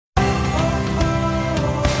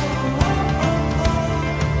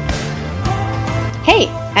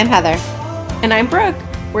I'm Heather. And I'm Brooke.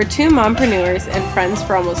 We're two mompreneurs and friends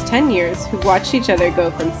for almost 10 years who've watched each other go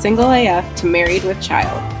from single AF to married with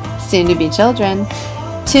child. Soon to be children.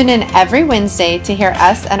 Tune in every Wednesday to hear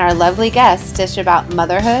us and our lovely guests dish about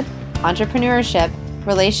motherhood, entrepreneurship,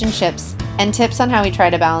 relationships, and tips on how we try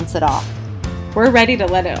to balance it all. We're ready to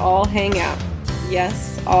let it all hang out.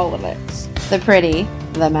 Yes, all of it. The pretty,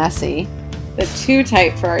 the messy, the too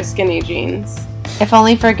tight for our skinny jeans. If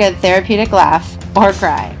only for a good therapeutic laugh or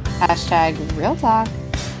cry. Hashtag real talk.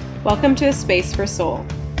 Welcome to A Space for Soul.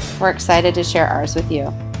 We're excited to share ours with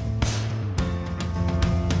you.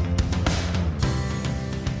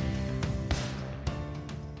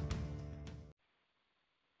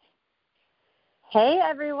 Hey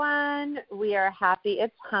everyone, we are happy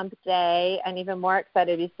it's hump day and even more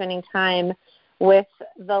excited to be spending time with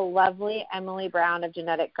the lovely Emily Brown of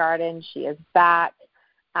Genetic Garden. She is back.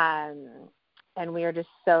 And we are just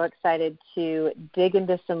so excited to dig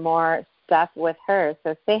into some more stuff with her.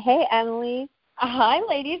 So say hey, Emily. Hi,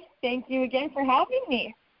 ladies. Thank you again for having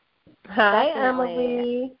me. Hi,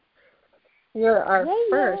 Emily. You're our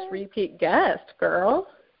first repeat guest, girl.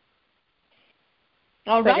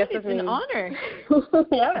 All right, it's an honor.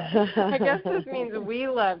 Yeah. I guess this means we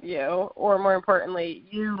love you, or more importantly,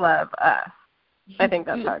 you love us. I think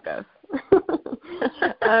that's how it goes.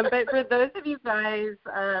 But for those of you guys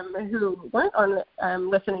who weren't on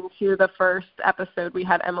listening to the first episode we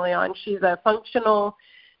had Emily on, she's a functional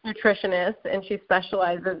nutritionist, and she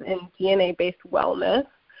specializes in DNA-based wellness.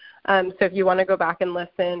 So if you want to go back and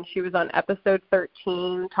listen, she was on episode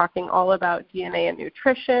 13 talking all about DNA and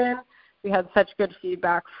nutrition. We had such good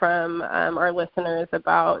feedback from our listeners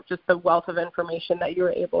about just the wealth of information that you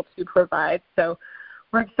were able to provide. So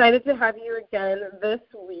we're excited to have you again this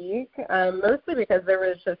week, mostly because there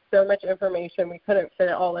was just so much information we couldn't fit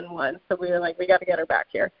it all in one. So we were like, we got to get her back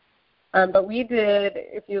here. But we did,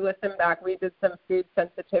 if you listen back, we did some food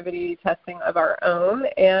sensitivity testing of our own,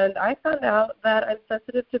 and I found out that I'm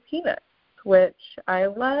sensitive to peanuts, which I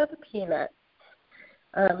love peanuts,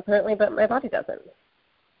 apparently, but my body doesn't.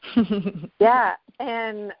 Yeah,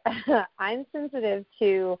 and I'm sensitive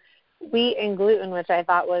to wheat and gluten, which I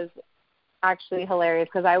thought was actually hilarious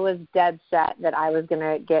because I was dead set that I was going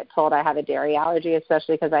to get told I have a dairy allergy,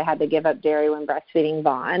 especially because I had to give up dairy when breastfeeding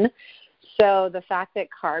Vaughn. So the fact that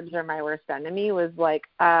carbs are my worst enemy was like,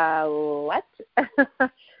 what?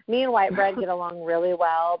 Me and white bread get along really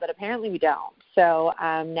well, but apparently we don't. So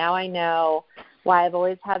now I know why I've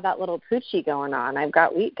always had that little poochie going on. I've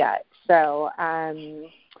got wheat gut. So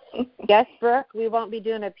guess, Brooke, we won't be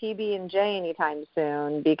doing a PB&J anytime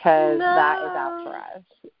soon because that is out for us.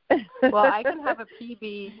 Well, I can have a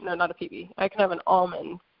PB. No, not a PB. I can have an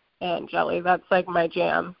almond and jelly. That's like my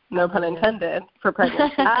jam, no pun intended, for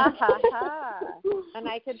pregnancy. And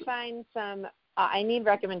I could find some, I need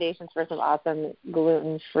recommendations for some awesome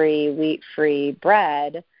gluten-free, wheat-free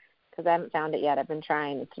bread because I haven't found it yet. I've been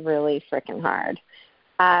trying. It's really freaking hard.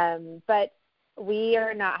 But we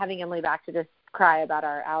are not having Emily back to just cry about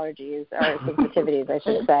our allergies or sensitivities, I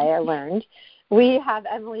should say. I learned. We have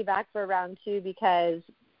Emily back for round two because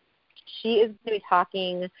she is going to be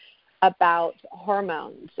talking about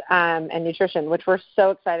hormones and nutrition, which we're so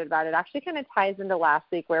excited about. It actually kind of ties into last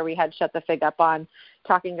week where we had Shut the Fig Up on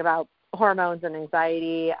talking about hormones and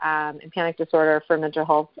anxiety and panic disorder for Mental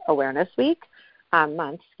Health Awareness Week,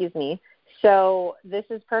 month. So this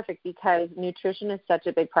is perfect because nutrition is such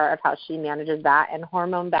a big part of how she manages that, and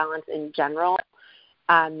hormone balance in general.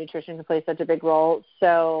 Nutrition can play such a big role.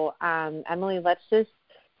 So, Emily, let's just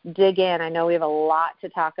dig in. I know we have a lot to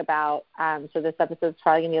talk about, so this episode is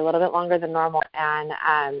probably going to be a little bit longer than normal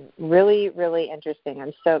and really, really interesting.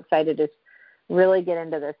 I'm so excited to really get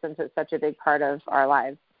into this since it's such a big part of our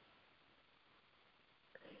lives.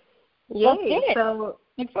 Yay. So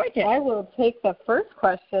I will take the first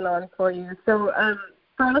question on for you. So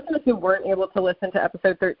for our listeners who weren't able to listen to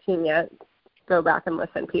episode 13 yet, go back and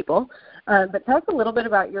listen, people. But tell us a little bit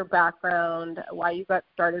about your background, why you got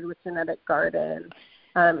started with Genetic Garden,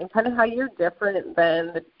 and kind of how you're different than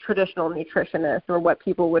the traditional nutritionist or what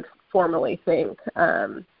people would formally think,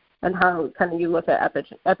 and how kind of you look at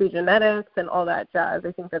epigenetics and all that jazz.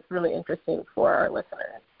 I think that's really interesting for our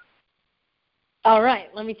listeners. All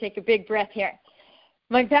right, let me take a big breath here.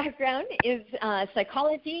 My background is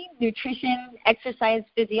psychology, nutrition, exercise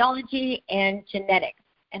physiology, and genetics.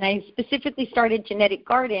 And I specifically started Genetic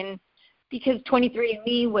Garden because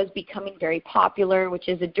 23andMe was becoming very popular, which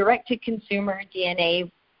is a direct-to-consumer DNA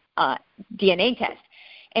test.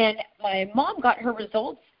 And my mom got her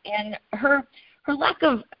results, and her lack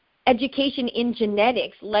of education in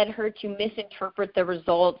genetics led her to misinterpret the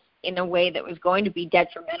results in a way that was going to be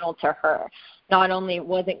detrimental to her. Not only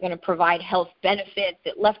was it going to provide health benefits,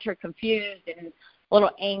 it left her confused and a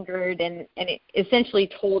little angered, and it essentially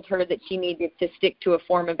told her that she needed to stick to a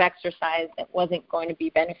form of exercise that wasn't going to be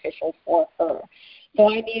beneficial for her. So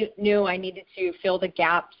I knew I needed to fill the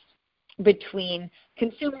gaps between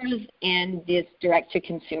consumers and this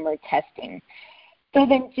direct-to-consumer testing. So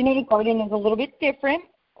then Genetic Garden is a little bit different.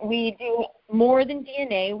 We do more than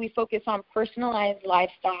DNA. We focus on personalized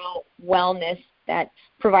lifestyle wellness that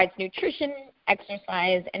provides nutrition,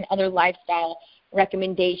 exercise, and other lifestyle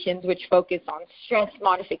recommendations, which focus on stress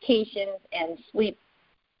modifications and sleep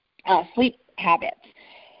habits.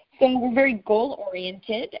 So we're very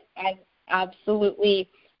goal-oriented. I absolutely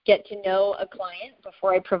get to know a client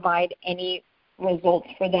before I provide any results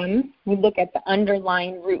for them. We look at the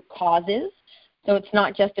underlying root causes. So it's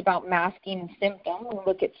not just about masking symptoms. We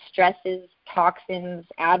look at stresses, toxins,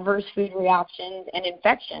 adverse food reactions, and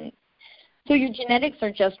infections. So your genetics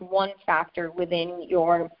are just one factor within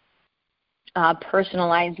your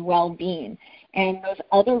personalized well-being. And those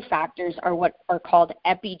other factors are what are called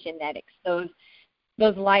epigenetics. Those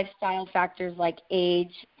lifestyle factors like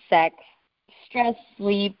age, sex, stress,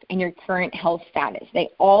 sleep, and your current health status. They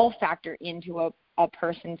all factor into a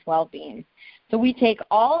person's well-being. So we take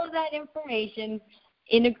all of that information,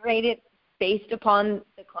 integrate it based upon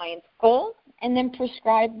the client's goal, and then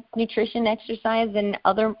prescribe nutrition, exercise, and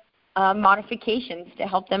other modifications to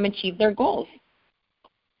help them achieve their goals.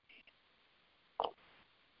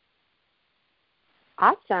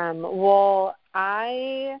 Awesome. Well,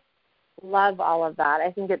 I love all of that.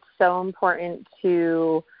 I think it's so important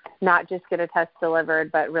to not just get a test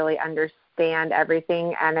delivered, but really understand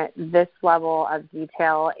everything, and at this level of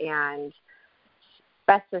detail and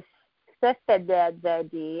specificity,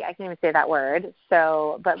 I can't even say that word,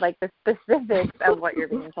 but like the specifics of what you're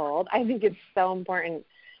being told. I think it's so important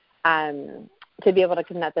to be able to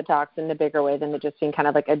connect the dots in a bigger way than it just being kind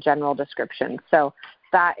of like a general description. So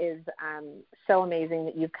that is so amazing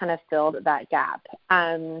that you've kind of filled that gap.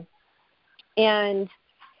 And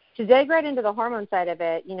to dig right into the hormone side of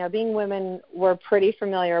it, being women, we're pretty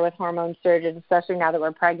familiar with hormone surges, especially now that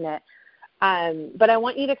we're pregnant. But I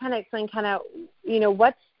want you to kind of explain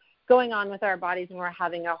what's going on with our bodies when we're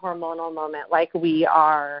having a hormonal moment, like we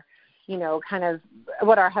are, kind of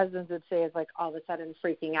what our husbands would say is like all of a sudden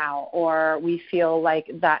freaking out, or we feel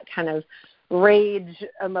like that kind of rage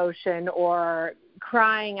emotion or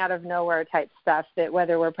crying out of nowhere type stuff that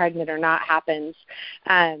whether we're pregnant or not happens.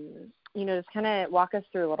 Just kind of walk us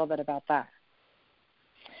through a little bit about that.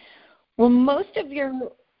 Well, most of your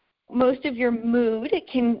mood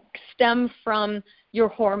can stem from your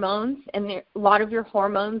hormones, and a lot of your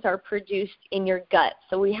hormones are produced in your gut.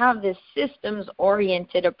 So we have this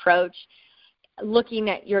systems-oriented approach looking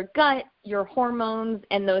at your gut, your hormones,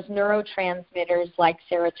 and those neurotransmitters like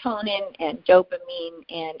serotonin and dopamine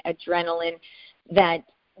and adrenaline that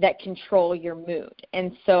control your mood.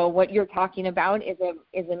 And so what you're talking about is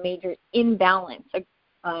a major imbalance,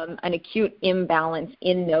 an acute imbalance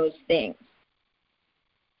in those things.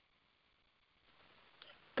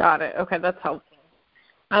 Got it. Okay, that's helpful.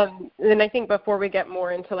 And I think before we get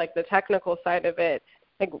more into like the technical side of it,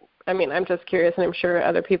 I'm just curious, and I'm sure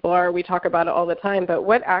other people are. We talk about it all the time, but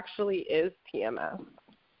what actually is PMS?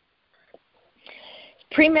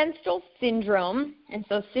 Premenstrual syndrome, and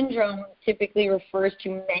so syndrome typically refers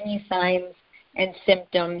to many signs and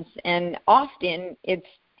symptoms, and often it's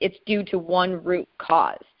due to one root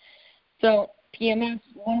cause. So PMS,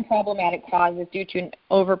 one problematic cause is due to an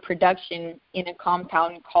overproduction in a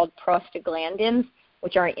compound called prostaglandins,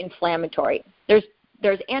 which are inflammatory. There's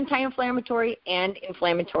anti-inflammatory and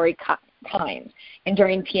inflammatory kinds, and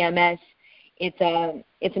during PMS,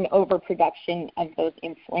 it's an overproduction of those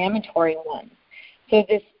inflammatory ones. So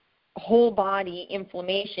this whole body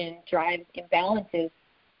inflammation drives imbalances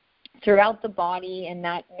throughout the body, and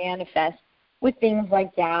that manifests with things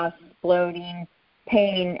like gas, bloating,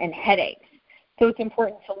 pain, and headaches. So it's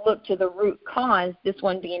important to look to the root cause, this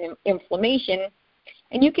one being inflammation,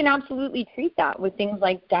 and you can absolutely treat that with things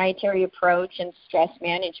like dietary approach and stress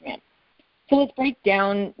management. So let's break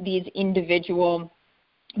down these individual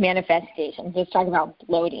manifestations. Let's talk about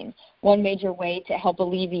bloating. One major way to help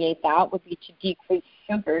alleviate that would be to decrease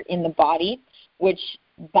sugar in the body, which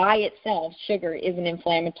by itself, sugar is an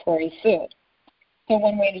inflammatory food. So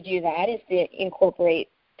one way to do that is to incorporate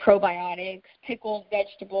probiotics, pickled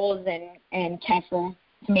vegetables, and kefir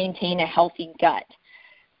to maintain a healthy gut.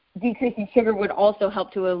 Decreasing sugar would also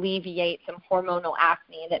help to alleviate some hormonal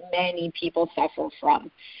acne that many people suffer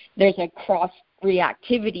from. There's a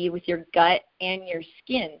cross-reactivity with your gut and your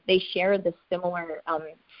skin. They share the similar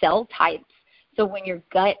cell types. So when your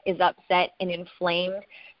gut is upset and inflamed,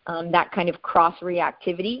 that kind of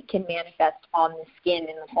cross-reactivity can manifest on the skin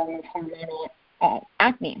in the form of hormonal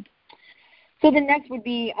acne. So the next would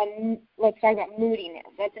be, let's talk about moodiness.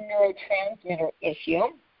 That's a neurotransmitter issue.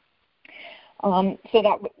 So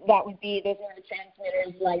that would be those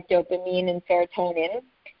neurotransmitters like dopamine and serotonin.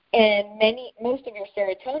 And most of your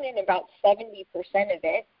serotonin, about 70% of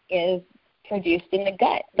it, is produced in the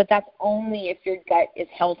gut. But that's only if your gut is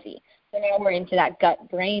healthy. So now we're into that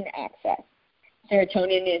gut-brain axis.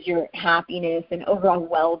 Serotonin is your happiness and overall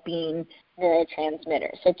well-being neurotransmitter.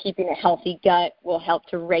 So keeping a healthy gut will help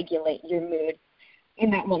to regulate your mood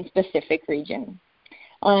in that one specific region.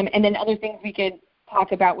 And then other things we could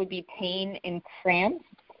talk about would be pain and cramps.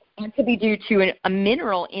 It could be due to a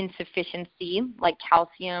mineral insufficiency like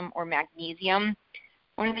calcium or magnesium.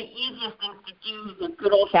 One of the easiest things to do is a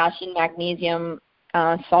good old-fashioned magnesium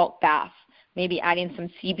salt bath. Maybe adding some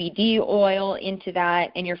CBD oil into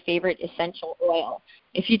that and your favorite essential oil.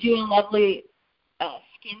 If you do a lovely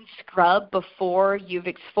skin scrub before you've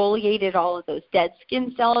exfoliated all of those dead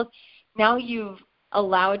skin cells, now you've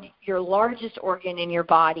allowed your largest organ in your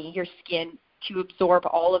body, your skin, to absorb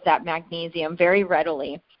all of that magnesium very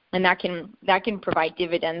readily. And that can provide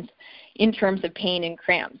dividends in terms of pain and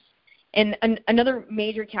cramps. And another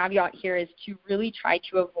major caveat here is to really try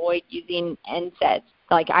to avoid using NSAIDs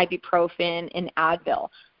like ibuprofen and Advil,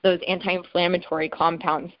 those anti-inflammatory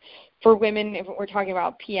compounds. For women, if we're talking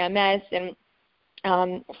about PMS and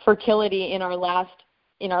fertility in our last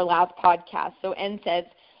podcast, so NSAIDs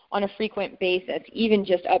on a frequent basis, even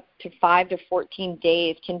just up to 5 to 14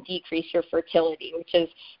 days, can decrease your fertility, which is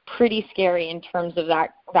pretty scary in terms of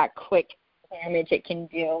that quick damage it can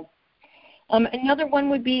do. Another one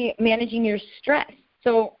would be managing your stress.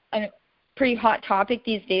 So a pretty hot topic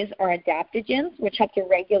these days are adaptogens, which have to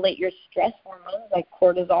regulate your stress hormones like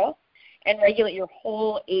cortisol and regulate your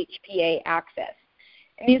whole HPA axis.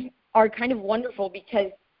 And these are kind of wonderful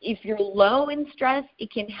because if you're low in stress,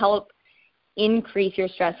 it can help increase your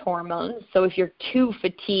stress hormones. So if you're too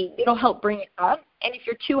fatigued, it'll help bring it up. And if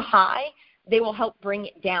you're too high, they will help bring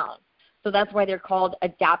it down. So that's why they're called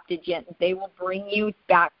adaptogens. They will bring you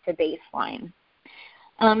back to baseline.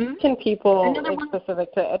 Can people,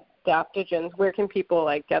 specific to adaptogens, where can people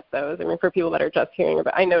get those? I mean, for people that are just hearing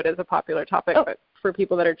about, I know it is a popular topic, but for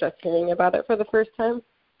people that are just hearing about it for the first time?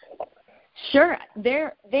 Sure,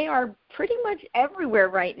 they are pretty much everywhere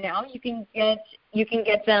right now. You can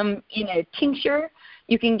get them in a tincture.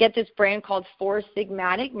 You can get this brand called Four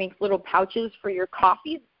Sigmatic, makes little pouches for your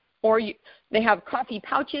coffee, or they have coffee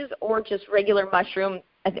pouches or just regular mushroom.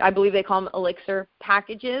 I believe they call them elixir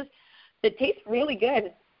packages that taste really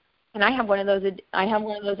good. And I have one of those.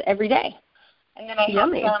 Every day. And then I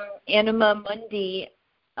have some Anima Mundi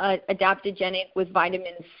adaptogenic with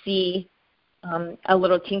vitamin C. A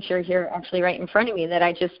little tincture here actually right in front of me that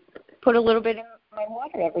I just put a little bit in my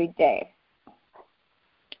water every day.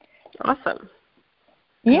 Awesome.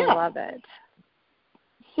 Yeah. I love it.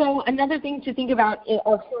 So another thing to think about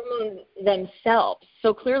are hormones themselves.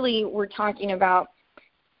 So clearly we're talking about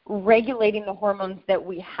regulating the hormones that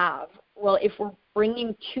we have. Well, if we're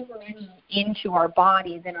bringing too many into our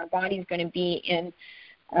body, then our body's going to be in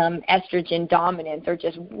estrogen dominance or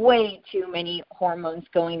just way too many hormones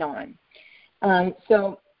going on.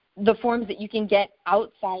 So the forms that you can get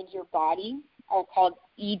outside your body are called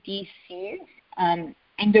EDCs,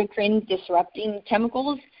 endocrine disrupting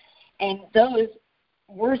chemicals, and those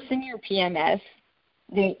worsen your PMS.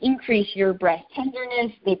 They increase your breast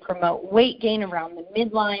tenderness. They promote weight gain around the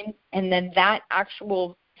midline, and then that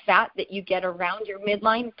actual fat that you get around your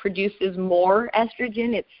midline produces more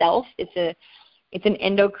estrogen itself. It's an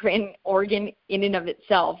endocrine organ in and of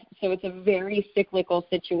itself, so it's a very cyclical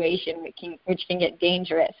situation which can get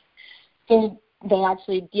dangerous. So they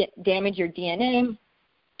actually damage your DNA,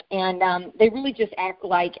 and they really just act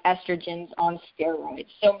like estrogens on steroids.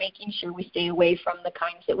 So making sure we stay away from the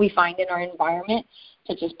kinds that we find in our environment,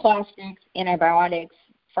 such as plastics, antibiotics,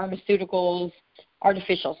 pharmaceuticals,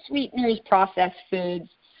 artificial sweeteners, processed foods,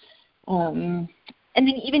 and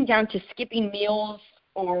then even down to skipping meals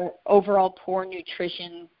or overall poor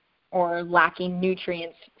nutrition or lacking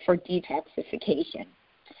nutrients for detoxification.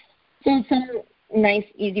 So some nice,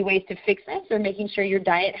 easy ways to fix this are making sure your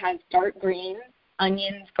diet has dark greens,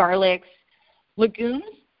 onions, garlics, legumes,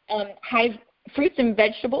 high fruits and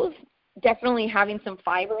vegetables, definitely having some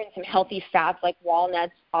fiber and some healthy fats like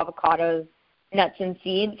walnuts, avocados, nuts and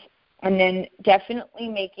seeds, and then definitely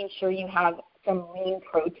making sure you have some lean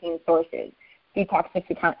protein sources.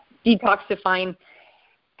 Detoxifying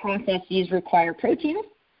processes require protein,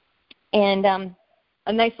 and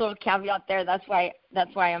a nice little caveat there. That's why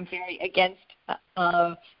I'm very against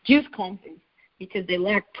juice cleanses because they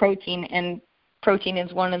lack protein, and protein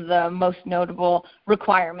is one of the most notable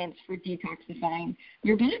requirements for detoxifying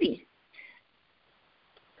your body.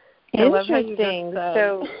 Interesting.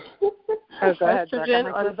 So, go ahead,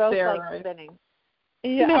 estrogen on steroids. Like spinning.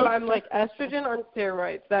 Yeah, no, I'm like, estrogen on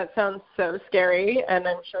steroids. That sounds so scary, and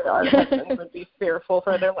I'm sure our husbands would be fearful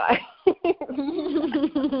for their lives.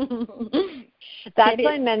 That's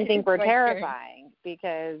why men think we're terrifying,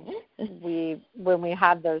 because when we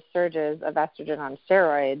have those surges of estrogen on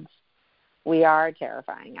steroids, we are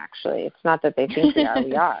terrifying, actually. It's not that they think we are.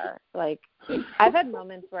 We are. Like, I've had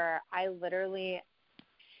moments where I literally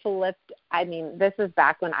flipped. I mean, this is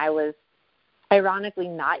back when I was ironically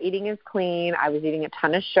not eating as clean. I was eating a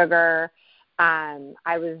ton of sugar. I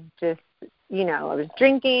was just, I was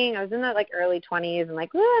drinking. I was in that like early 20s and like,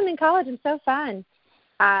 I'm in college. I'm so fun.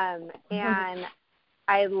 And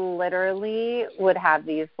I literally would have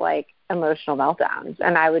these like emotional meltdowns,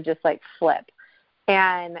 and I would just like flip.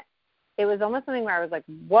 And it was almost something where I was like,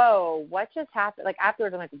 whoa, what just happened? Like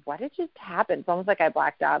afterwards, I'm like, what did just happen? It's almost like I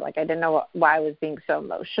blacked out. Like I didn't know why I was being so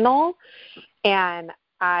emotional. And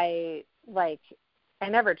I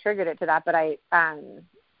never triggered it to that, but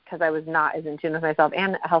because I was not as in tune with myself,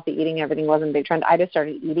 and healthy eating, everything wasn't a big trend. I just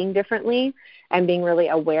started eating differently and being really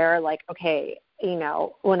aware, like, okay,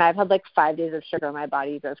 when I've had like 5 days of sugar, my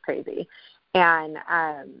body goes crazy. And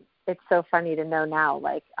it's so funny to know now,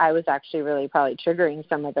 like I was actually really probably triggering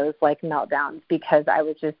some of those like meltdowns because I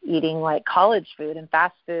was just eating like college food and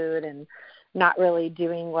fast food and not really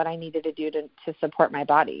doing what I needed to do to support my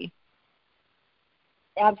body.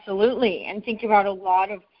 Absolutely. And think about a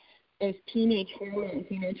lot of those teenage hormones.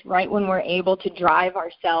 It's right when we're able to drive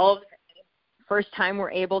ourselves. First time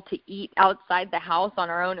we're able to eat outside the house on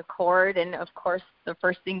our own accord. And, of course, the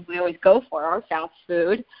first things we always go for are fast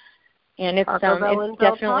food. And it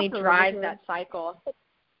definitely drives that cycle.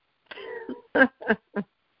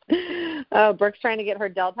 Oh, Brooke's trying to get her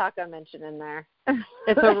Del Taco mention in there.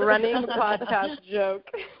 It's a running podcast joke.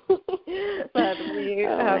 But we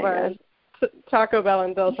have our Taco Bell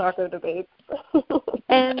and Del Taco debates.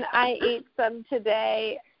 And I ate some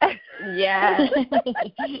today. Yeah.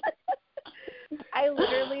 I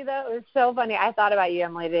literally, though, it was so funny. I thought about you,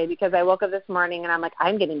 Emily, today because I woke up this morning and I'm like,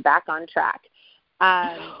 I'm getting back on track,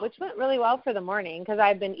 which went really well for the morning because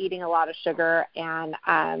I've been eating a lot of sugar, and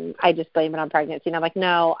I just blame it on pregnancy. And I'm like,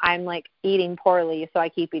 no, I'm like eating poorly, so I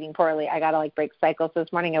keep eating poorly. I got to like break cycles. So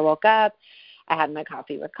this morning I woke up. I had my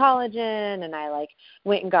coffee with collagen, and I like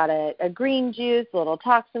went and got a green juice, a little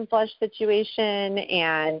toxin flush situation,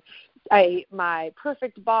 and I ate my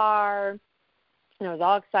Perfect bar, and I was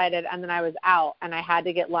all excited. And then I was out, and I had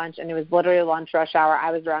to get lunch, and it was literally lunch rush hour.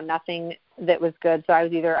 I was around nothing that was good, so I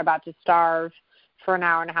was either about to starve for an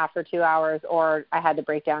hour and a half or 2 hours, or I had to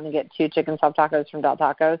break down and get 2 chicken soft tacos from Del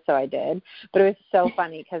Taco, so I did. But it was so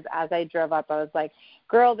funny because as I drove up, I was like,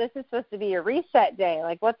 girl, this is supposed to be a reset day.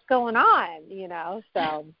 Like, what's going on?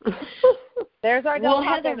 So there's our Del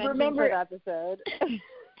Taco mention for the episode.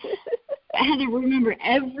 Heather, remember,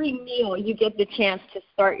 every meal you get the chance to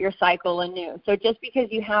start your cycle anew. So just because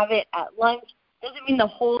you have it at lunch doesn't mean the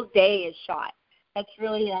whole day is shot. That's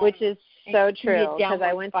really which is so true, because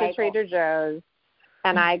I went to Trader Joe's,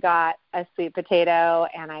 and I got a sweet potato,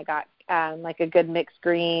 and I got like a good mixed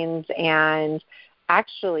greens, and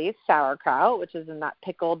actually sauerkraut, which is in that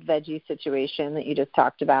pickled veggie situation that you just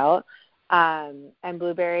talked about, and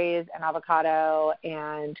blueberries and avocado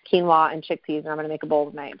and quinoa and chickpeas, and I'm going to make a bowl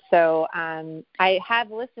tonight. So I have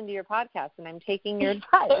listened to your podcast, and I'm taking your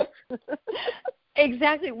advice.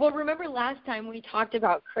 Exactly. Well, remember last time we talked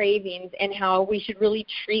about cravings and how we should really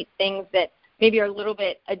treat things that maybe are a little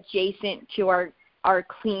bit adjacent to our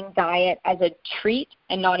clean diet as a treat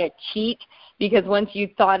and not a cheat, because once you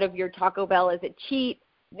thought of your Taco Bell as a cheat,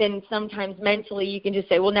 then sometimes mentally you can just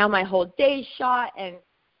say, well, now my whole day's shot and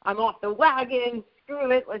I'm off the wagon,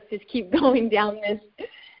 screw it, let's just keep going down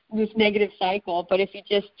this negative cycle. But if you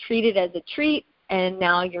just treat it as a treat, and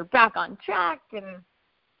now you're back on track and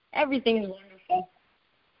everything is wonderful.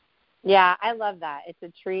 Yeah, I love that. It's a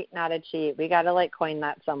treat, not a cheat. We got to like coin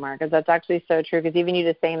that somewhere, because that's actually so true. Because even you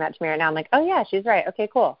just saying that to me right now, I'm like, oh yeah, she's right. Okay,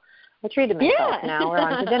 cool. I treated myself. Yeah. Now we're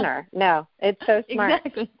on to dinner. No, it's so smart.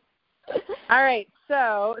 Exactly. All right.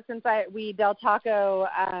 So since we Del Taco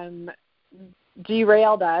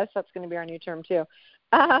derailed us, that's going to be our new term too.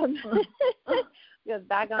 Goes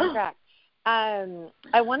back on track. I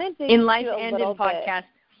wanted to in life and in podcast.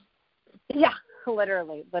 Yeah.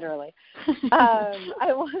 Literally.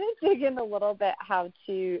 I want to dig in a little bit how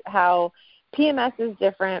PMS is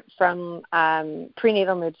different from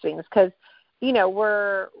prenatal mood swings, because,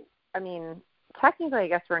 technically, I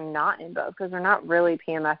guess we're not in both because we're not really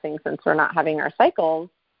PMSing since we're not having our cycles,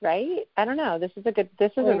 right? I don't know. This is a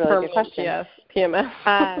really good question. Yes, PMS.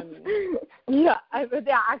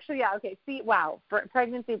 Okay. See, wow,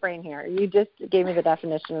 pregnancy brain here. You just gave me the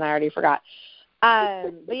definition and I already forgot.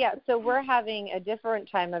 But yeah, so we're having a different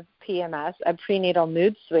time of PMS, a prenatal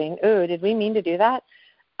mood swing. Ooh, did we mean to do that?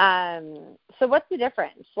 So what's the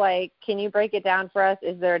difference? Like, can you break it down for us?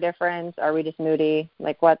 Is there a difference? Are we just moody?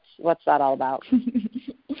 Like, what's that all about?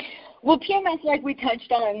 Well, PMS, like we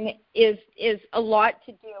touched on, is a lot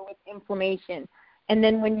to do with inflammation. And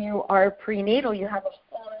then when you are prenatal, you have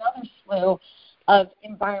another slew of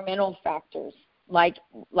environmental factors, like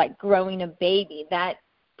growing a baby. That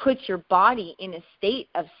puts your body in a state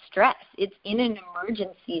of stress. It's in an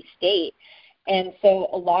emergency state. And so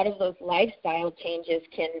a lot of those lifestyle changes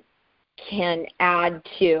can add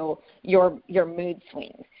to your mood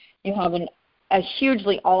swings. You have a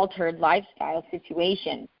hugely altered lifestyle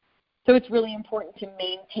situation. So it's really important to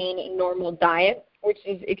maintain a normal diet, which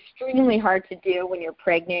is extremely hard to do when you're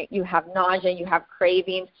pregnant. You have nausea, you have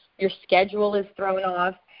cravings, your schedule is thrown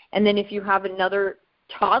off. And then if you have another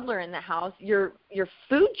toddler in the house, your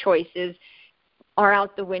food choices are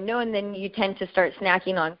out the window, and then you tend to start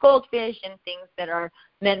snacking on goldfish and things that are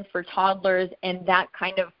meant for toddlers, and that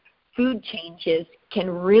kind of food changes can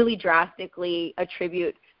really drastically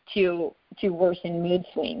attribute to worsened mood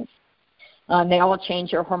swings. They all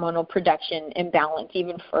change your hormonal production and balance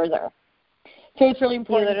even further. So it's really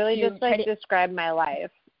important. You literally just described my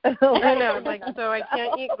life. I know, so I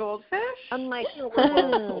can't eat goldfish? I'm like,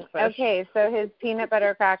 okay, so his peanut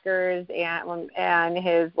butter crackers and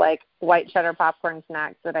his, white cheddar popcorn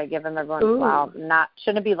snacks that I give him every once in a while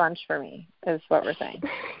shouldn't be lunch for me, is what we're saying.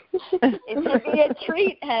 It should be a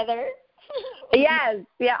treat, Heather. Yes.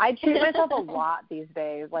 Yeah, I treat myself a lot these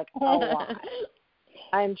days, a lot.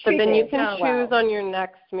 So then you can choose on your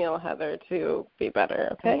next meal, Heather, to be better,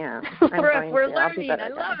 okay? Yeah. We're learning. I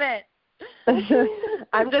love it.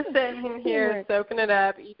 I'm just sitting here soaking it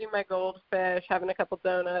up, eating my goldfish, having a couple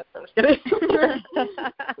donuts. I'm just kidding.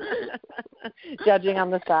 Judging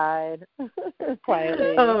on the side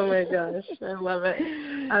quietly. Oh my gosh, I love it.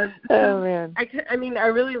 Oh man. I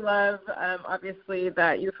really love obviously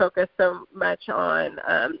that you focus so much on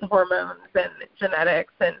the hormones and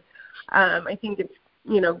genetics, and I think it's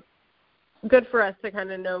good for us to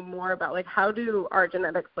kind of know more about how do our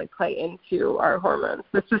genetics play into our hormones,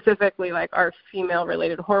 but specifically our female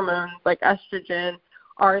related hormones like estrogen.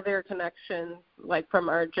 Are there connections from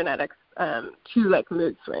our genetics to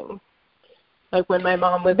mood swings? When my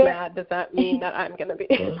mom was mad, does that mean that I'm going to be?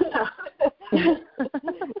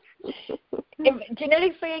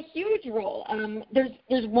 Genetics play a huge role.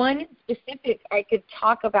 There's one specific I could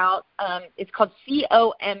talk about. It's called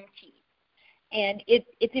COMT. And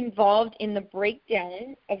it's involved in the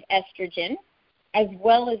breakdown of estrogen as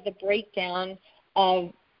well as the breakdown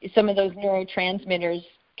of some of those neurotransmitters,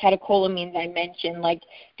 catecholamines I mentioned, like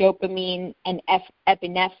dopamine and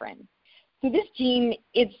epinephrine. So this gene,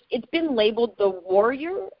 it's been labeled the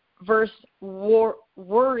warrior versus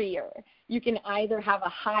worrier. You can either have a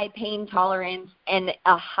high pain tolerance and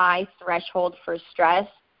a high threshold for stress,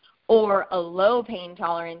 or a low pain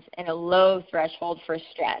tolerance and a low threshold for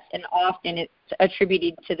stress. And often it's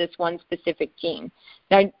attributed to this one specific gene.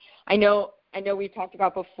 Now, I know we've talked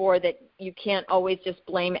about before that you can't always just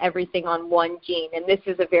blame everything on one gene, and this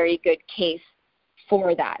is a very good case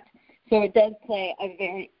for that. So it does play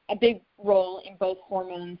a big role in both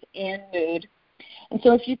hormones and mood. And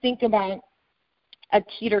so if you think about a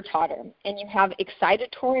teeter-totter, and you have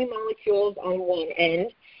excitatory molecules on one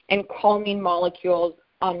end and calming molecules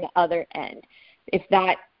on the other end. If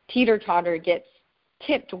that teeter-totter gets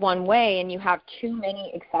tipped one way and you have too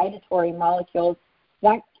many excitatory molecules,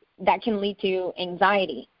 that can lead to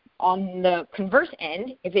anxiety. On the converse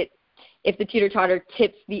end, if the teeter-totter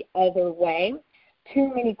tips the other way,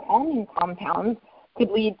 too many calming compounds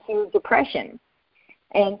could lead to depression.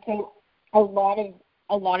 And so a lot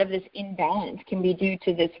of this imbalance can be due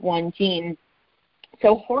to this one gene.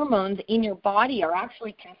 So hormones in your body are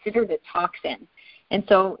actually considered a toxin. And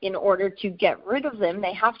so in order to get rid of them,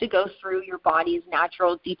 they have to go through your body's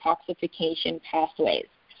natural detoxification pathways.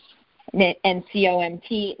 And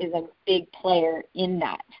COMT is a big player in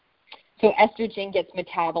that. So estrogen gets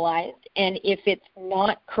metabolized, and if it's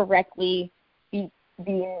not correctly being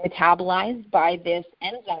metabolized by this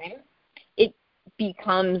enzyme, it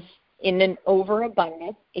becomes in an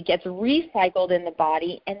overabundance. It gets recycled in the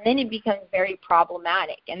body, and then it becomes very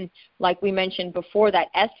problematic. And like we mentioned before, that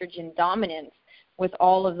estrogen dominance with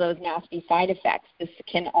all of those nasty side effects, this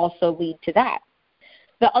can also lead to that.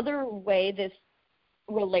 The other way this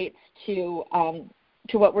relates to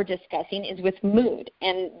what we're discussing is with mood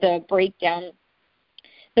and the breakdown,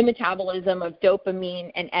 the metabolism of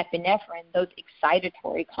dopamine and epinephrine, those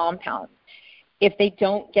excitatory compounds. If they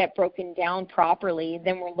don't get broken down properly,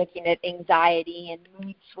 then we're looking at anxiety and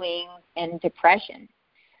mood swings and depression.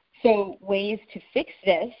 So ways to fix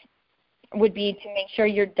this would be to make sure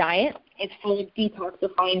your diet is full of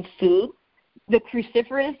detoxifying food. The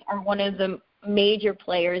cruciferous are one of the major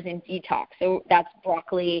players in detox. So that's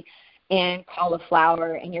broccoli and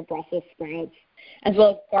cauliflower and your Brussels sprouts, as well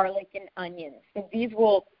as garlic and onions.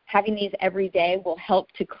 So having these every day will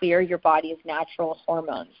help to clear your body's natural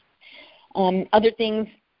hormones. Other things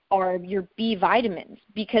are your B vitamins,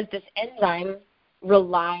 because this enzyme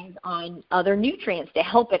relies on other nutrients to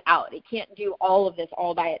help it out. It can't do all of this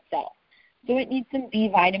all by itself. So it needs some B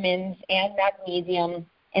vitamins and magnesium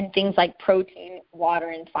and things like protein, water,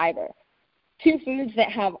 and fiber. Two foods that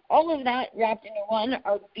have all of that wrapped into one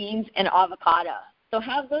are beans and avocado. So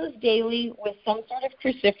have those daily with some sort of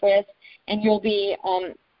cruciferous, and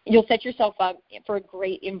you'll set yourself up for a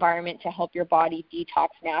great environment to help your body detox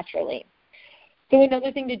naturally. So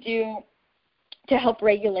another thing to do to help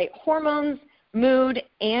regulate hormones, mood,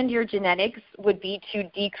 and your genetics would be to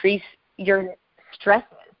decrease your stresses.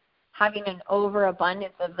 Having an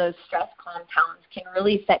overabundance of those stress compounds can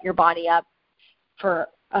really set your body up for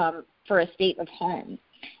a state of harm.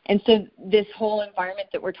 And so this whole environment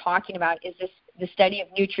that we're talking about is the study of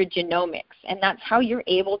nutrigenomics, and that's how you're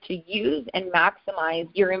able to use and maximize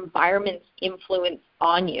your environment's influence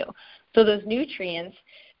on you. So those nutrients,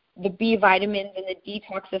 the B vitamins and the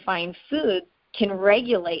detoxifying foods, can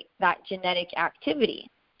regulate that genetic activity.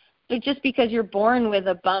 So just because you're born with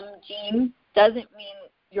a bum gene doesn't mean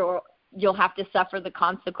you'll have to suffer the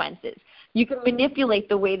consequences. You can manipulate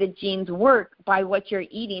the way the genes work by what you're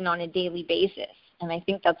eating on a daily basis. And I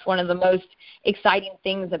think that's one of the most exciting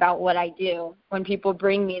things about what I do. When people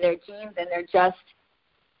bring me their genes and they're just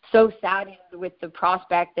so saddened with the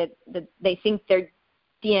prospect that they think their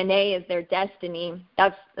DNA is their destiny,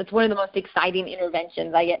 that's one of the most exciting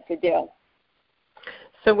interventions I get to do.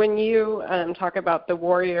 So when you talk about the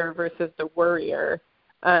warrior versus the worrier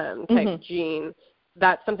type gene,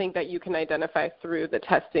 that's something that you can identify through the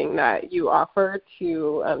testing that you offer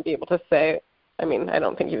to be able to say, I mean, I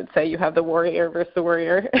don't think you would say you have the warrior versus the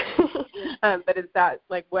worrier, but is that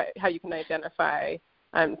like how you can identify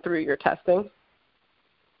through your testing?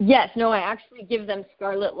 Yes. No, I actually give them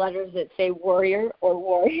scarlet letters that say warrior or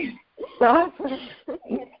warrior. No.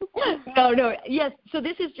 Yes. So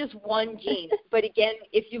this is just one gene. But again,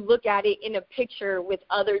 if you look at it in a picture with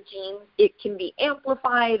other genes, it can be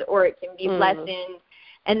amplified or it can be lessened.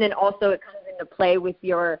 And then also it comes into play with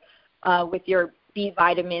your B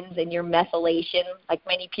vitamins and your methylation. Like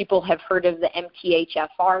many people have heard of the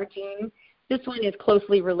MTHFR gene. This one is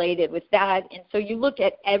closely related with that. And so you look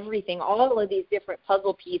at everything, all of these different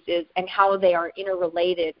puzzle pieces and how they are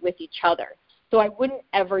interrelated with each other. So I wouldn't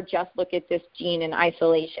ever just look at this gene in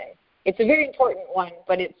isolation. It's a very important one,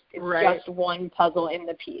 but it's right. Just one puzzle in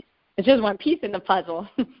the piece. It's just one piece in the puzzle.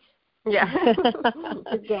 Yeah.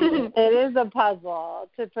 It is a puzzle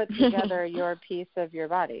to put together your piece of your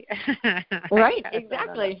body. Right,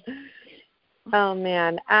 exactly. Oh,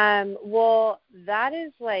 man. Well, that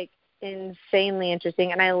is like insanely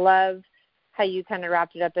interesting, and I love how you kind of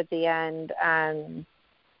wrapped it up at the end.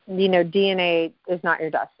 DNA is not your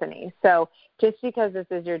destiny. So just because this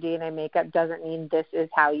is your DNA makeup doesn't mean this is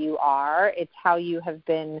how you are. It's how you have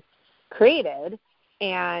been created,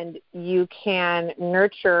 and you can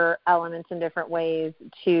nurture elements in different ways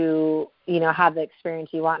to, have the experience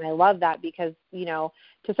you want. And I love that because, to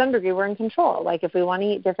some degree we're in control. Like if we want to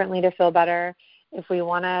eat differently to feel better, if we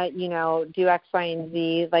want to, do X, Y, and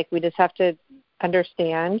Z, like we just have to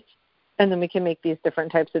understand, and then we can make these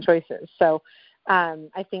different types of choices. So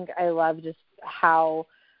I think I love just how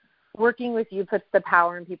working with you puts the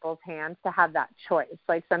power in people's hands to have that choice.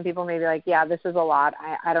 Like some people may be like, yeah, this is a lot.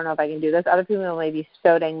 I don't know if I can do this. Other people may be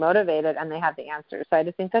so dang motivated and they have the answer. So I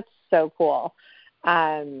just think that's so cool,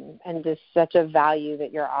 and just such a value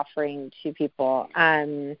that you're offering to people.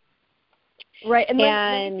 Right, and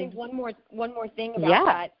let me say one more thing about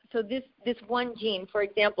that. So this one gene, for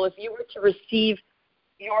example, if you were to receive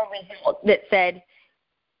your result that said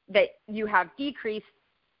that you have decreased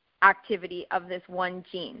activity of this one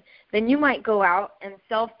gene, then you might go out and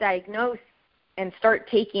self-diagnose and start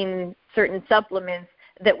taking certain supplements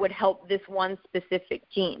that would help this one specific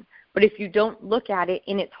gene. But if you don't look at it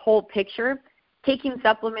in its whole picture, taking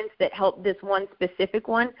supplements that help this one specific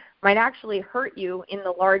one might actually hurt you in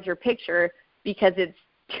the larger picture because it's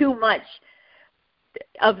too much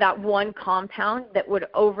of that one compound that would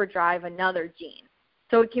overdrive another gene.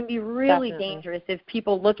 So it can be really Definitely. dangerous if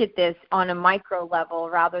people look at this on a micro level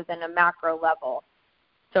rather than a macro level.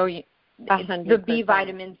 So the 100%. B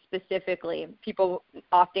vitamins specifically, people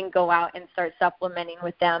often go out and start supplementing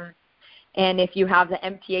with them. And if you have the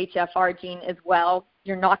MTHFR gene as well,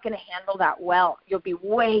 you're not going to handle that well. You'll be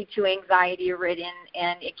way too anxiety ridden,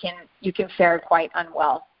 and you can fare quite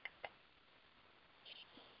unwell.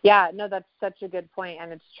 Yeah, no, that's such a good point,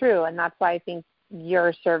 and it's true. And that's why I think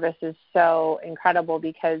your service is so incredible,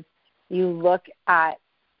 because you look at,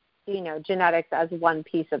 genetics as one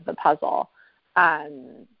piece of the puzzle.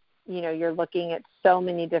 You're looking at so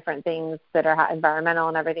many different things that are environmental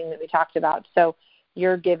and everything that we talked about. So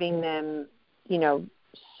you're giving them,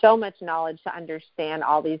 so much knowledge to understand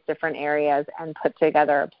all these different areas and put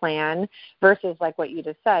together a plan, versus like what you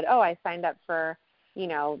just said, oh, I signed up for,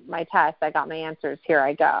 my test, I got my answers, here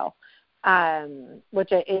I go.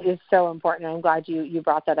 Which it is so important. I'm glad you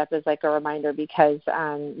brought that up as like a reminder, because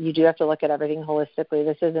you do have to look at everything holistically.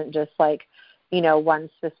 This isn't just like, one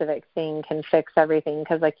specific thing can fix everything,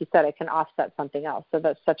 because like you said, it can offset something else. So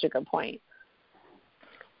that's such a good point.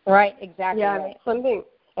 Right, exactly. Yeah, right. something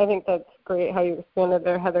I think that's great how you expanded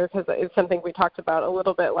there, Heather, because it's something we talked about a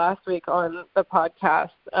little bit last week on the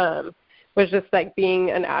podcast, was just like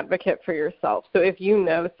being an advocate for yourself. So if you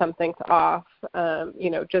know something's off,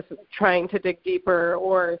 just trying to dig deeper,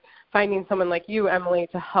 or finding someone like you, Emily,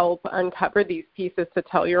 to help uncover these pieces to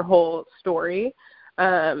tell your whole story,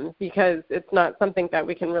 because it's not something that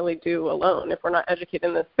we can really do alone. If we're not educated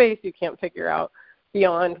in this space, you can't figure out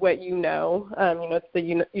beyond what you know. It's the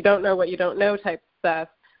you don't know what you don't know type stuff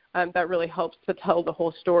that really helps to tell the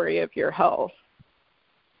whole story of your health.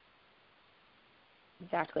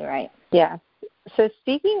 Exactly right. Yeah. So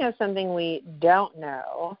speaking of something we don't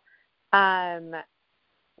know, the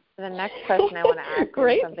next question I want to ask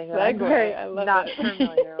is something that I'm not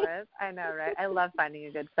familiar with. I know, right? I love finding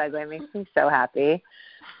a good segue. It makes me so happy.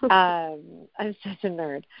 I'm such a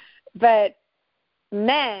nerd. But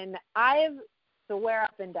men, I swear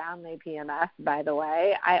up and down they PMS, by the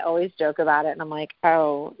way. I always joke about it, and I'm like,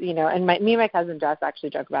 oh, and me and my cousin Jess actually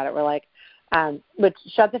joke about it. We're like, but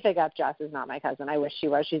shut the fig up, Jess is not my cousin. I wish she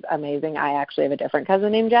was. She's amazing. I actually have a different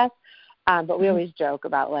cousin named Jess. But we always joke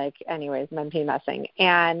about, like, anyways, men PMSing.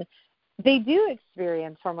 And they do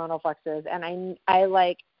experience hormonal fluxes. And I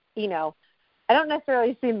like, I don't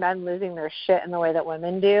necessarily see men losing their shit in the way that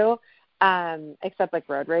women do, except like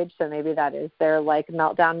road rage. So maybe that is their like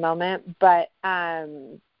meltdown moment. But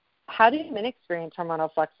how do men experience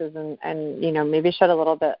hormonal fluxes, and maybe shed a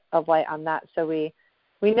little bit of light on that? So we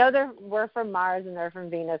know we're from Mars and they're from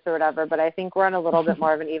Venus or whatever, but I think we're on a little bit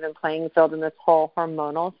more of an even playing field in this whole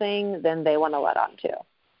hormonal thing than they want to let on to.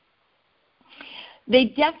 They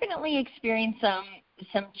definitely experience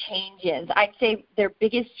some changes. I'd say their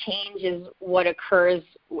biggest change is what occurs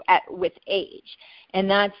with age, and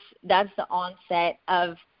that's the onset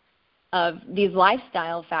of these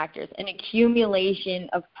lifestyle factors, an accumulation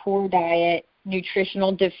of poor diet,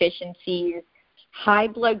 nutritional deficiencies, high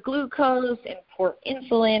blood glucose, and poor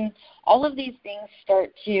insulin. All of these things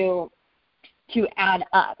start to add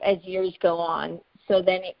up as years go on. So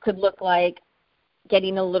then it could look like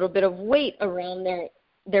getting a little bit of weight around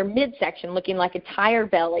their midsection, looking like a tire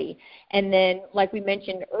belly. And then, like we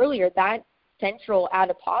mentioned earlier, that central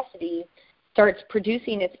adiposity starts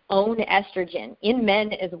producing its own estrogen in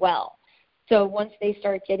men as well. So once they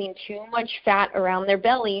start getting too much fat around their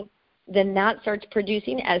belly, then that starts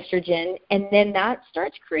producing estrogen, and then that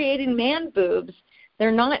starts creating man boobs.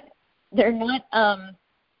 They're not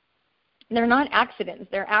accidents.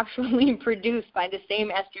 They're actually produced by the same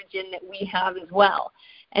estrogen that we have as well.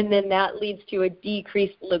 And then that leads to a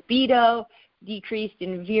decreased libido, decreased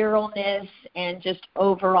in virilness, and just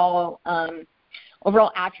overall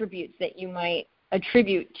attributes that you might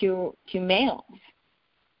attribute to males.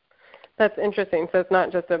 That's interesting. So it's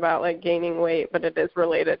not just about like gaining weight, but it is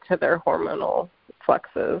related to their hormonal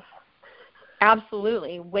fluxes.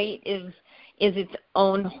 Absolutely. Weight is its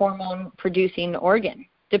own hormone producing organ,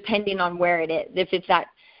 depending on where it is. If it's that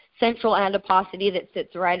central adiposity that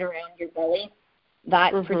sits right around your belly,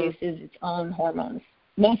 that produces its own hormones,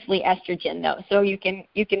 mostly estrogen though. So you can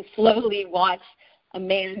slowly watch a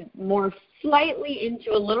man morph slightly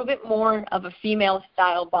into a little bit more of a female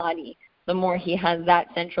style body the more he has that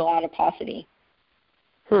central adiposity.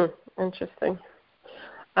 Interesting.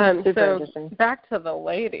 Super interesting. Back to the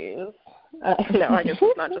ladies. No, I guess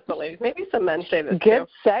it's not just the ladies. Maybe some men say this Good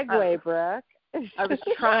too. segue, Brooke. I was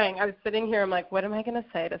trying. I was sitting here. I'm like, what am I going to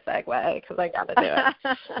say to segue? Because I got to do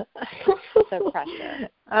it. So pressure.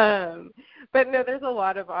 But no, there's a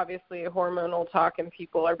lot of obviously hormonal talk, and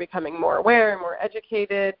people are becoming more aware and more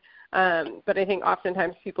educated. But I think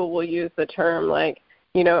oftentimes people will use the term like,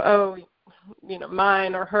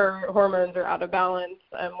 mine or her hormones are out of balance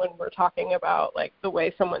when we're talking about like the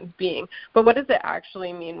way someone's being. But what does it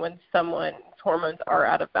actually mean when someone's hormones are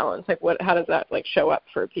out of balance? Like how does that like show up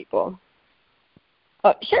for people?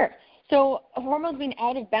 Sure. So hormones being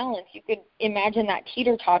out of balance, you could imagine that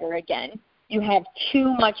teeter-totter again. You have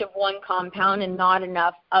too much of one compound and not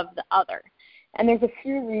enough of the other. And there's a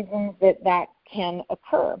few reasons that can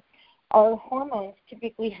occur. Our hormones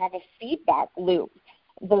typically have a feedback loop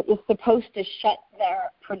that is supposed to shut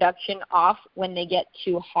their production off when they get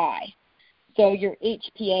too high. So your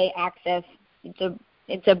HPA axis,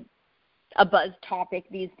 it's a buzz topic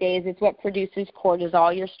these days. It's what produces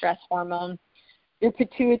cortisol, your stress hormone. Your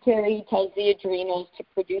pituitary tells the adrenals to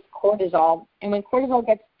produce cortisol. And when cortisol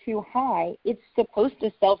gets too high, it's supposed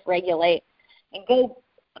to self-regulate and go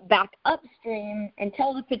back upstream and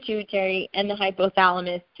tell the pituitary and the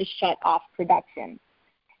hypothalamus to shut off production.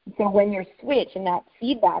 So when your switch and that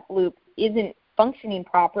feedback loop isn't functioning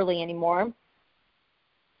properly anymore,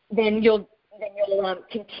 then you'll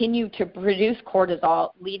continue to produce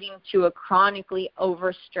cortisol, leading to a chronically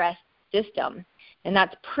overstressed system. And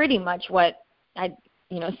that's pretty much what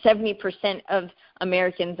 70% of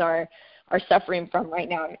Americans are suffering from right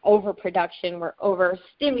now. Overproduction, we're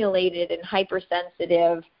overstimulated and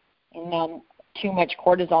hypersensitive, and too much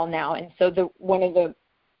cortisol now. And so one of the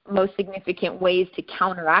most significant ways to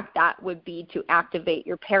counteract that would be to activate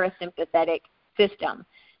your parasympathetic system,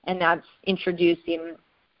 and that's introducing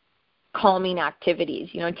calming activities.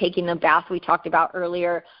 Taking a bath we talked about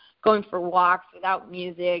earlier, going for walks without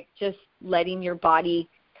music, just letting your body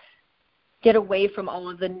get away from all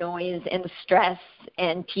of the noise and the stress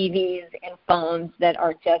and TVs and phones that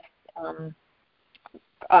are just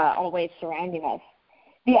always surrounding us.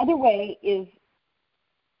 The other way it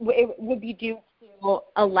would be due to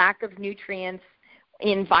a lack of nutrients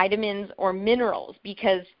in vitamins or minerals,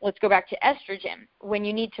 because let's go back to estrogen. When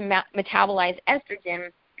you need to metabolize estrogen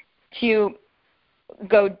to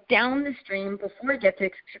go down the stream before it gets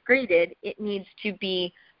excreted, it needs to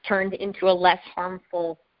be turned into a less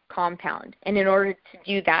harmful compound. And in order to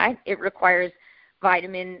do that, it requires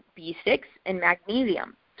vitamin B6 and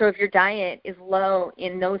magnesium. So if your diet is low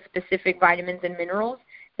in those specific vitamins and minerals,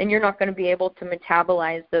 then you're not going to be able to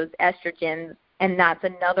metabolize those estrogens, and that's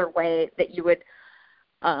another way that you would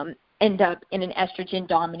end up in an estrogen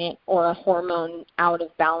dominant or a hormone out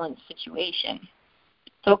of balance situation.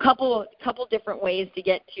 So a couple different ways to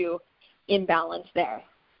get to imbalance there.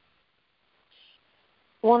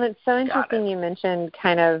 Well, and it's so interesting you mentioned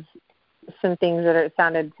kind of some things that it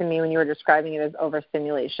sounded to me when you were describing it as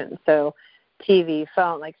overstimulation. So TV,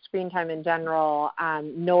 phone, like screen time in general,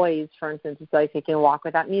 noise, for instance, it's like taking a walk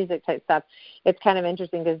without music type stuff. It's kind of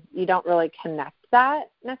interesting because you don't really connect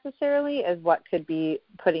that necessarily as what could be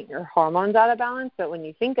putting your hormones out of balance. But when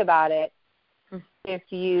you think about it, if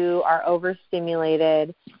you are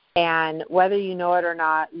overstimulated, and whether you know it or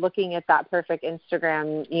not, looking at that perfect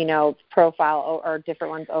Instagram, profile or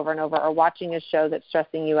different ones over and over, or watching a show that's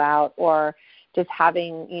stressing you out, or just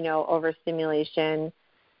having, overstimulation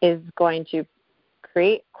is going to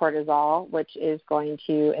create cortisol, which is going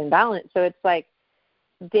to imbalance. So it's like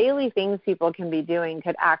daily things people can be doing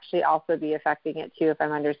could actually also be affecting it too, if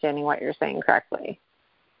I'm understanding what you're saying correctly.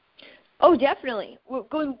 Oh, definitely. We're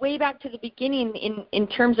going way back to the beginning in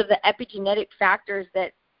terms of the epigenetic factors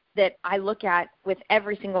that I look at with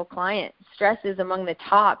every single client. Stress is among the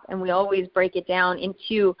top, and we always break it down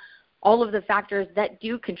into all of the factors that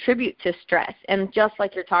do contribute to stress. And just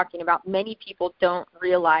like you're talking about, many people don't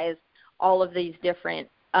realize all of these different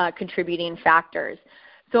contributing factors.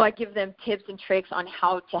 So I give them tips and tricks on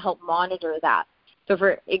how to help monitor that. So,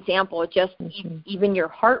 for example, just even your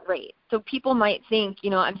heart rate. So people might think,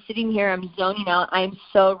 I'm sitting here, I'm zoning out, I'm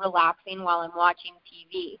so relaxing while I'm watching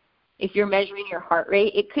TV. If you're measuring your heart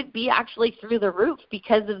rate, it could be actually through the roof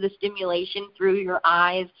because of the stimulation through your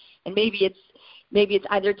eyes, and maybe it's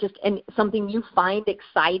either just something you find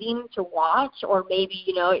exciting to watch, or maybe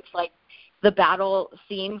it's like the battle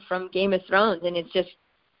scene from Game of Thrones, and it's just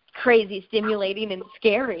crazy stimulating and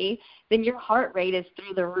scary. Then your heart rate is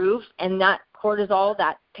through the roof, and that cortisol,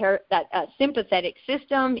 that sympathetic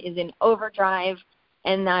system is in overdrive,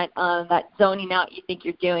 and that zoning out you think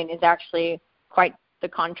you're doing is actually quite the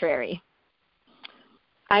contrary.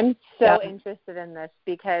 I'm so interested in this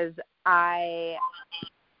because I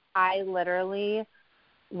literally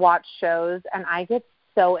watch shows and I get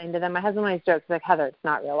so into them. My husband always jokes like, Heather, it's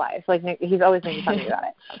not real life. Like he's always making fun of me about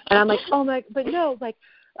it. And I'm like, oh my, but no, like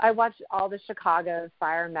I watch all the Chicago,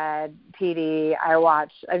 Fire Med, PD.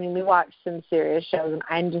 We watch some serious shows, and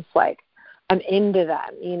I'm just like, into them,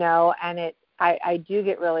 you know, and I do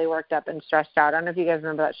get really worked up and stressed out. I don't know if you guys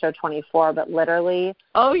remember that show 24, but literally,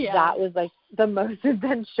 that was like the most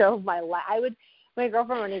intense show of my life. My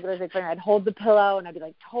girlfriend Renee was like, I'd hold the pillow and I'd be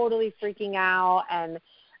like totally freaking out. And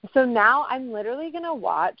so now I'm literally going to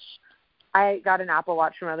watch. I got an Apple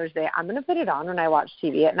Watch for Mother's Day. I'm going to put it on when I watch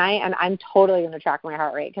TV at night, and I'm totally going to track my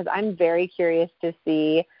heart rate because I'm very curious to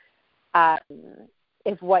see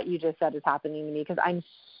if what you just said is happening to me, because I'm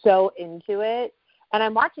so into it. And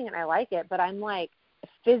I'm watching it and I like it, but I'm like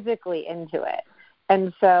physically into it.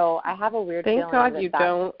 And so I have a weird feeling Thank God that you that's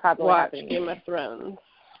don't probably watch happening. Game of Thrones,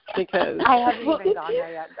 because I haven't even gone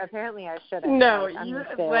there yet. Apparently I shouldn't. No,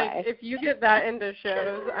 if you get that into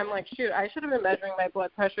shows, I'm like, shoot, I should have been measuring my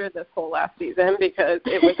blood pressure this whole last season because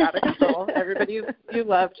it was out of control. Everybody you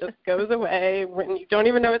love just goes away when you don't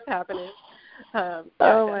even know what's happening. Oh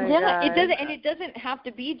my God. It doesn't have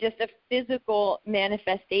to be just a physical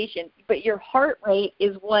manifestation, but your heart rate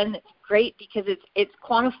is one that's great because it's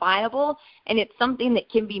quantifiable and it's something that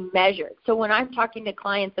can be measured. So when I'm talking to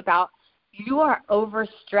clients about you are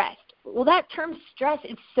overstressed, well, that term stress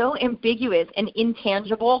is so ambiguous and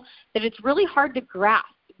intangible that it's really hard to grasp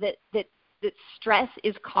that stress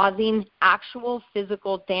is causing actual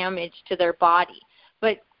physical damage to their body.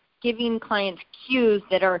 But giving clients cues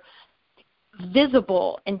that are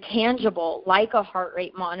visible and tangible, like a heart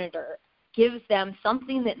rate monitor, gives them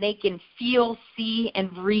something that they can feel, see,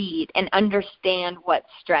 and read and understand what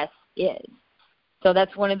stress is. So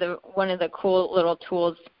that's one of the cool little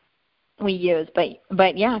tools we use.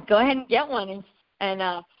 But yeah, go ahead and get one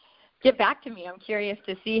and get back to me. I'm curious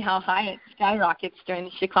to see how high it skyrockets during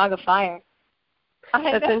the Chicago fire.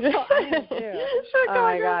 That's interesting. Oh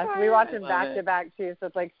my gosh, we watch them back to back too. So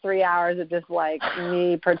it's like 3 hours of just like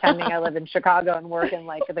me pretending I live in Chicago and working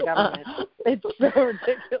like the government. It's so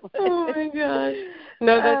ridiculous. Oh my gosh.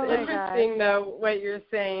 No, that's interesting though what you're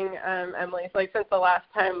saying, Emily. It's like since the last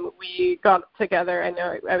time we got together, I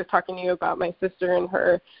know I was talking to you about my sister and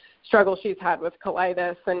her struggle she's had with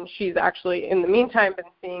colitis, and she's actually in the meantime been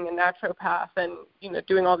seeing a naturopath and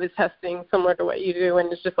doing all this testing similar to what you do,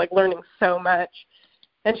 and it's just like learning so much.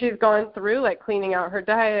 And she's gone through like cleaning out her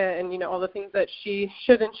diet and all the things that she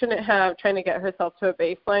should and shouldn't have, trying to get herself to a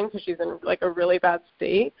baseline because she's in like a really bad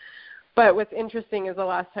state. But what's interesting is the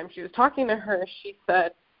last time she was talking to her, she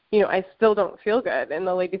said, I still don't feel good. And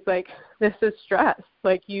the lady's like, this is stress.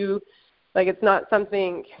 Like it's not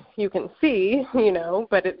something you can see,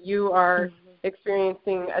 but you are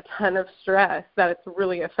experiencing a ton of stress that it's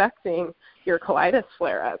really affecting your colitis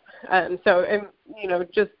flare-up.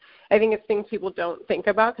 I think it's things people don't think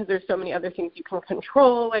about because there's so many other things you can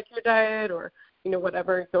control, like your diet or,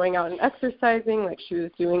 whatever, going out and exercising, like she was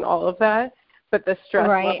doing all of that. But the stress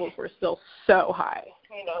levels were still so high,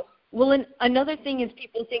 Well, and another thing is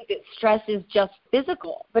people think that stress is just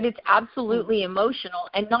physical, but it's absolutely emotional,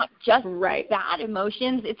 and not just bad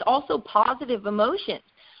emotions. It's also positive emotions.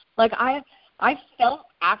 Like I felt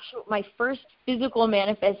my first physical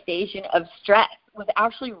manifestation of stress was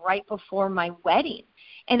actually right before my wedding,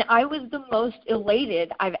 and I was the most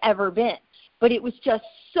elated I've ever been. But it was just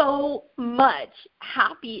so much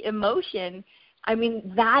happy emotion. I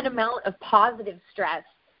mean, that amount of positive stress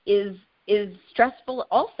is stressful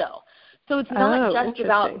also. So it's not just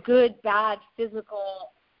about good, bad,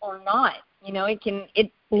 physical or not.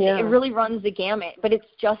 It really runs the gamut, but it's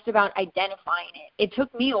just about identifying it. It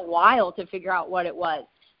took me a while to figure out what it was.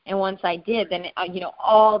 And once I did, then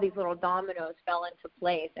all these little dominoes fell into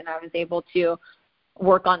place, and I was able to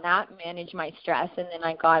work on that, manage my stress, and then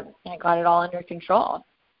I got it all under control.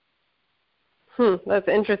 That's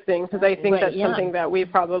interesting because I think that's something that we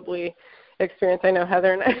probably experience. I know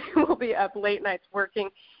Heather and I will be up late nights working,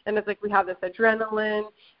 and it's like we have this adrenaline,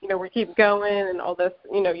 we keep going and all this,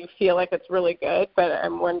 you feel like it's really good, but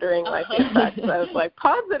I'm wondering like the effects of like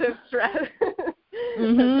positive stress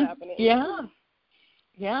that's happening.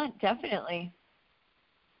 Yeah, definitely.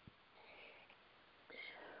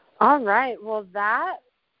 All right. Well,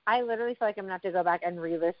 I literally feel like I'm going to have to go back and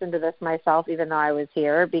re-listen to this myself, even though I was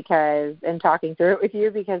here, and talking through it with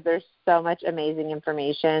you, because there's so much amazing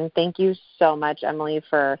information. Thank you so much, Emily,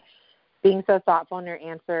 for being so thoughtful in your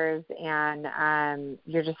answers. And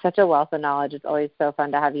you're just such a wealth of knowledge. It's always so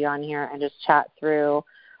fun to have you on here and just chat through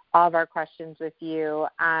all of our questions with you.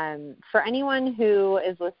 For anyone who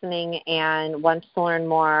is listening and wants to learn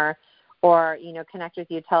more or, connect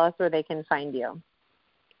with you, tell us where they can find you.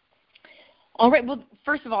 All right. Well,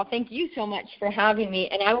 first of all, thank you so much for having me,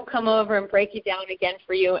 and I will come over and break it down again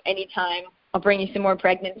for you anytime. I'll bring you some more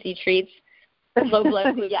pregnancy treats, low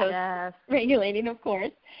blood glucose regulating, of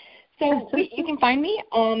course. So you can find me.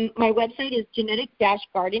 My website is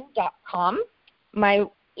genetic-garden.com. My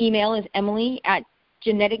email is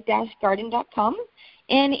emily@genetic-garden.com.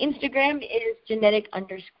 And Instagram is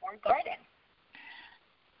genetic_garden.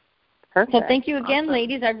 Perfect. So thank you again,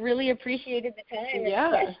 ladies. I really appreciated the time and the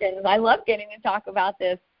questions. I love getting to talk about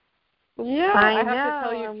this. Yeah, I have to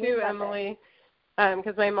tell you too, Emily,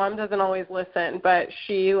 because my mom doesn't always listen, but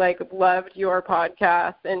she loved your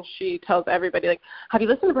podcast, and she tells everybody have you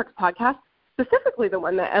listened to Brooke's podcast? Specifically the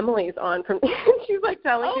one that Emily's on. From she's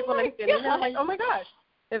telling people next to me, and I'm like, oh my gosh,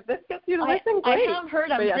 if this gets you to listen, great. I have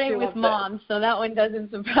heard I'm great with moms, so that one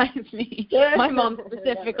doesn't surprise me. My mom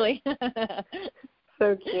specifically.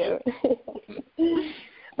 So cute.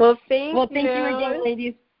 Well, thank you. Thank you again,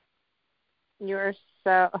 ladies. You are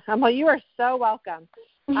so welcome.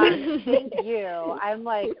 Thank you. I'm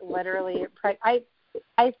literally, I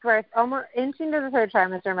swear, it's almost into the third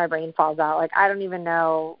trimester and my brain falls out. I don't even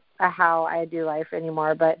know how I do life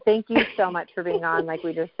anymore, but thank you so much for being on, like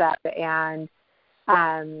we just said, and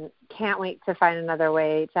can't wait to find another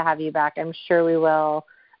way to have you back. I'm sure we will,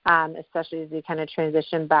 especially as we kind of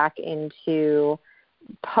transition back into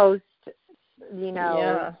post,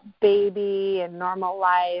 baby and normal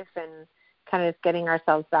life and kind of just getting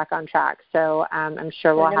ourselves back on track. So I'm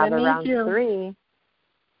sure we'll have a round 3.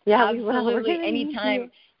 Yeah, absolutely. Anytime.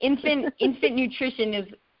 Infant nutrition is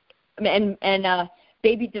and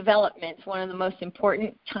baby development is one of the most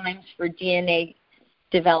important times for DNA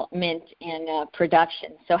development and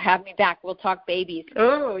production. So have me back. We'll talk babies.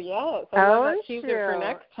 Oh, yes. I'll choose it for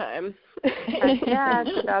next time. Yeah,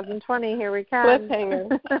 2020. Here we come.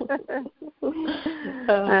 Cliffhanger.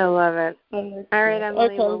 I love it. All right, Emily.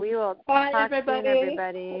 Okay. Well, we will talk everybody. soon,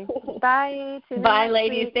 everybody. Bye. Bye,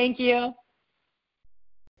 ladies. Week. Thank you.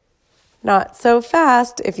 Not so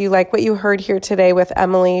fast. If you like what you heard here today with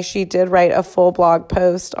Emily, she did write a full blog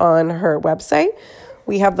post on her website.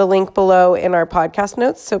 We have the link below in our podcast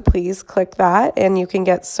notes, so please click that and you can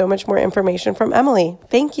get so much more information from Emily.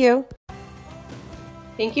 Thank you.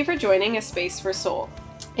 Thank you for joining A Space for Soul.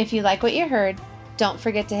 If you like what you heard, don't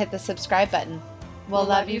forget to hit the subscribe button. We'll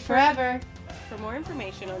love you forever. For more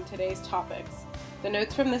information on today's topics, the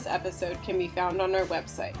notes from this episode can be found on our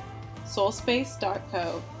website,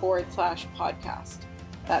 soulspace.co/podcast.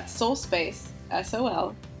 That's soulspace,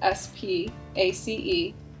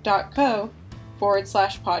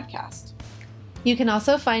 SOLSPACE.co/podcast. You can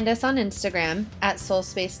also find us on Instagram at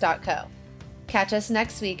soulspace.co. Catch us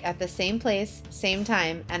next week at the same place, same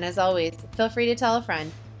time, and as always, feel free to tell a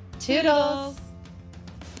friend. Toodles!